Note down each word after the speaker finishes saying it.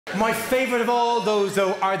My favourite of all those,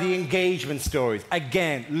 though, are the engagement stories.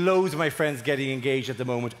 Again, loads of my friends getting engaged at the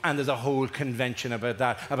moment, and there's a whole convention about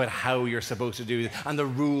that, about how you're supposed to do it, and the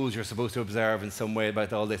rules you're supposed to observe in some way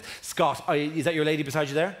about all this. Scott, is that your lady beside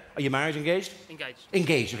you there? Are you married, engaged? Engaged.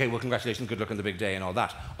 Engaged, OK, well, congratulations, good luck on the big day and all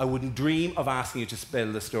that. I wouldn't dream of asking you to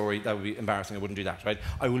spell the story. That would be embarrassing, I wouldn't do that, right?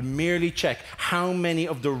 I will merely check how many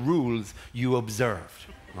of the rules you observed,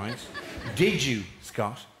 right? Did you,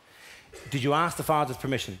 Scott? Did you ask the father's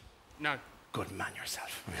permission? No. Good man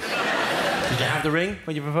yourself. Did you have the ring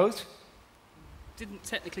when you proposed? Didn't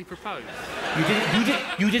technically propose.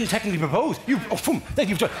 You didn't technically propose?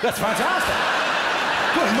 That's fantastic.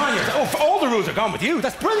 Good man yourself. Oh, all the rules are gone with you.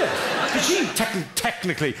 That's brilliant. Did she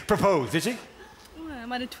technically propose, did she? I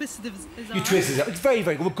might have twisted his arm. You twisted it. It's very,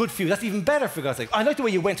 very good. Well, good for you. That's even better, for God's sake. I like the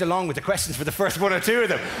way you went along with the questions for the first one or two of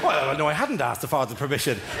them. Well, no, I hadn't asked the father's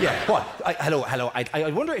permission. Yeah, what? Hello.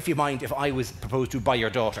 I wonder if you mind if I was proposed to by your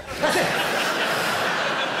daughter. That's it.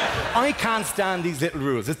 I can't stand these little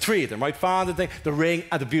rules. There's three of them, right? Father thing, the ring,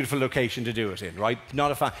 and the beautiful location to do it in, right?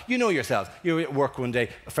 Not a fan. You know yourselves. You're at work one day,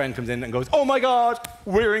 a friend comes in and goes, "Oh my God,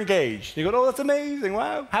 we're engaged." You go, "Oh, that's amazing,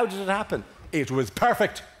 wow. How did it happen?" It was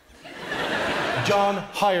perfect. John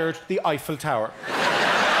hired the Eiffel Tower.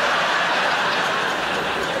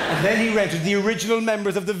 And then he rented the original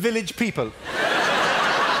members of the Village People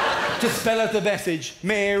to spell out the message,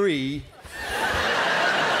 "Mary,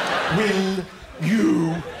 will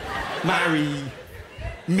you marry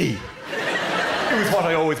me?" It was what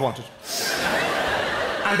I always wanted.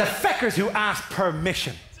 And the feckers who asked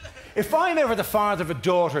permission. If I'm ever the father of a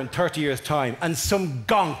daughter in 30 years' time and some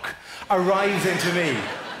gonk arrives into me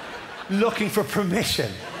looking for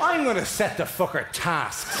permission, I'm going to set the fucker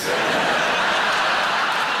tasks.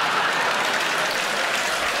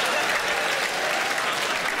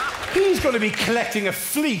 He's going to be collecting a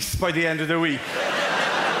fleece by the end of the week.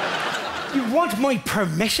 You want my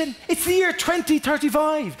permission? It's the year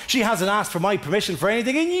 2035. She hasn't asked for my permission for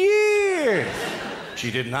anything in years.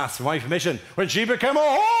 She didn't ask for my permission when she became a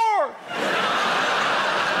whore.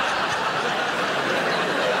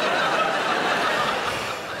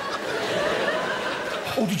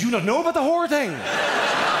 Oh, did you not know about the whore thing?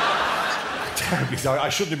 Terribly sorry. I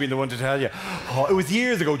shouldn't have been the one to tell you. Oh, it was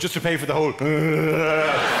years ago, just to pay for the whole...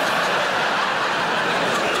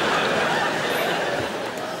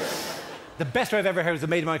 The best story I've ever heard was a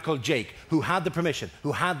mate of mine called Jake, who had the permission,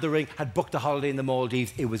 who had the ring, had booked a holiday in the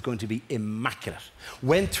Maldives. It was going to be immaculate.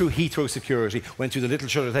 Went through Heathrow security, went through the little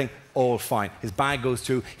shutter thing, all fine. His bag goes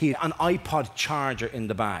through. He had an iPod charger in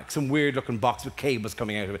the bag, some weird-looking box with cables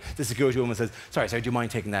coming out of it. The security woman says, "Sorry, sir, do you mind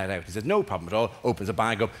taking that out?" He says, "No problem at all." Opens the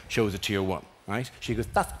bag up, shows it to your one. Right? She goes,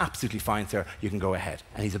 "That's absolutely fine, sir. You can go ahead."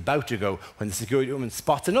 And he's about to go when the security woman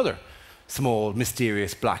spots another small,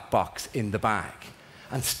 mysterious black box in the bag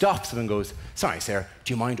and stops him and goes, "Sorry, sir,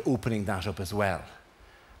 do you mind opening that up as well?"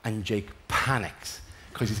 And Jake panics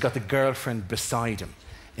because he's got the girlfriend beside him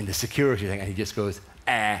in the security thing, and he just goes,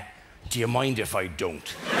 "Do you mind if I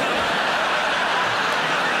don't?"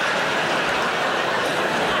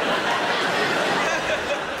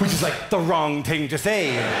 Which is like the wrong thing to say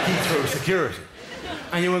in Heathrow security.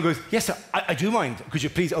 And your one goes, "Yes, sir, I do mind. Could you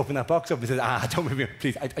please open that box up?" He says, "Don't make me,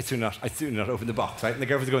 please, I'd sooner not open the box," right? And the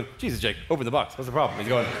girlfriend's going, "Jesus, Jake, open the box. What's the problem?" He's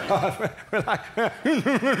going, "Relax. Don't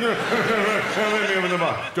make me open the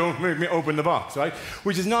box. Don't make me open the box," right?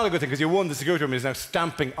 Which is not a good thing, because your one, the security woman, is now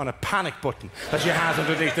stamping on a panic button that she has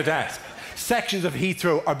underneath the desk. Sections of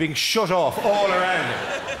Heathrow are being shut off all around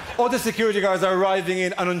it. Other security guards are arriving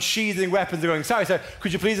in and unsheathing weapons. They're going, "Sorry, sir,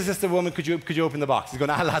 could you please assist the woman? Could you open the box?" He's going,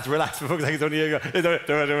 "Lads, relax. For fuck's sake, it's only you.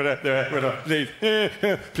 Please.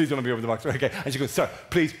 Please don't let me open the box." Okay. And she goes, "Sir,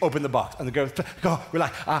 please open the box." And the girl goes, "Go,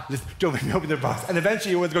 relax. Listen, don't make me open the box." And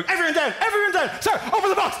eventually your one's going, everyone down. Sir, open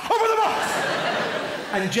the box. Open the box."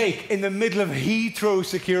 And Jake, in the middle of Heathrow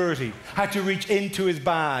security, had to reach into his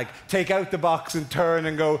bag, take out the box and turn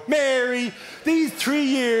and go, "Mary, these 3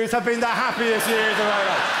 years have been the happiest years of my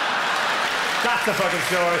life." That's the fucking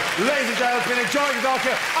story. Ladies and gentlemen, it's been a joy to talk to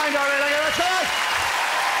you. I'm Dara O'Briain.